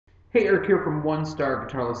Hey, Eric here from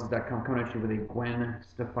OneStarGuitarLessons.com, coming at you with a Gwen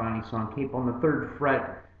Stefani song. Cape on the 3rd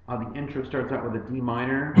fret. The intro starts out with a D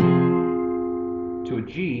minor to a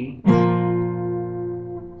G,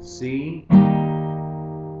 C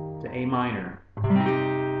to A minor.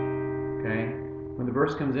 Okay? When the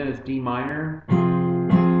verse comes in, it's D minor,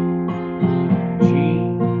 G,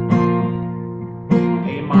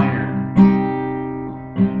 A minor.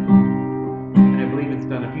 And I believe it's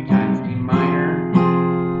done a few times. D minor,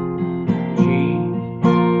 G,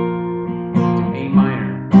 A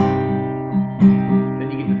minor. Then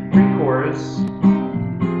you get the pre-chorus, D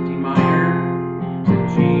minor to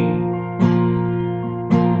G,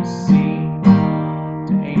 C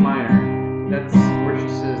to A minor. That's where she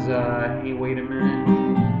says, hey, wait a minute.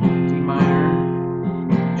 D minor,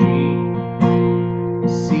 G,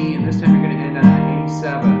 C, and this time you're going to end on an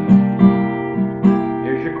A7.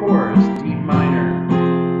 There's your chorus, D minor,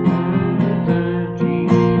 G,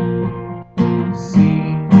 C,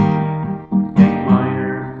 A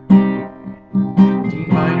minor, D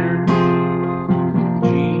minor, G,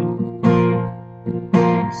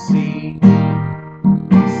 C,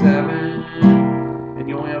 A7, and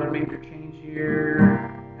the only other major change here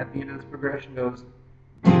at the end of this progression goes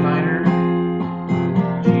D minor,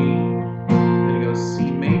 G, then it goes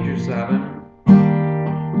C major 7,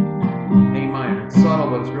 A minor. It's subtle,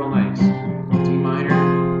 but it's real nice. D minor,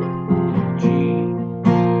 G,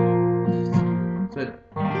 so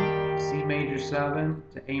C major 7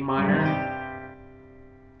 to A minor.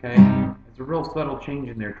 Okay, it's a real subtle change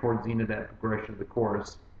in there towards the end of that progression of the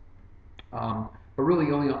chorus. But really,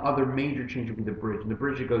 the only other major change would be the bridge. In the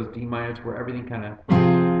bridge, it goes D minor, where everything kind of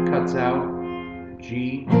cuts out.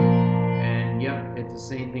 G, and yep, it's the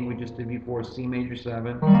same thing we just did before. C major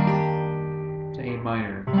 7 to A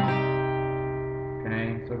minor.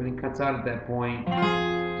 Okay, so everything cuts out at that point. D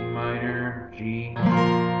minor, G,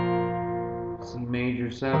 C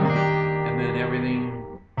major 7, and then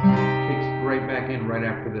everything kicks right back in right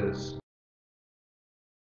after this.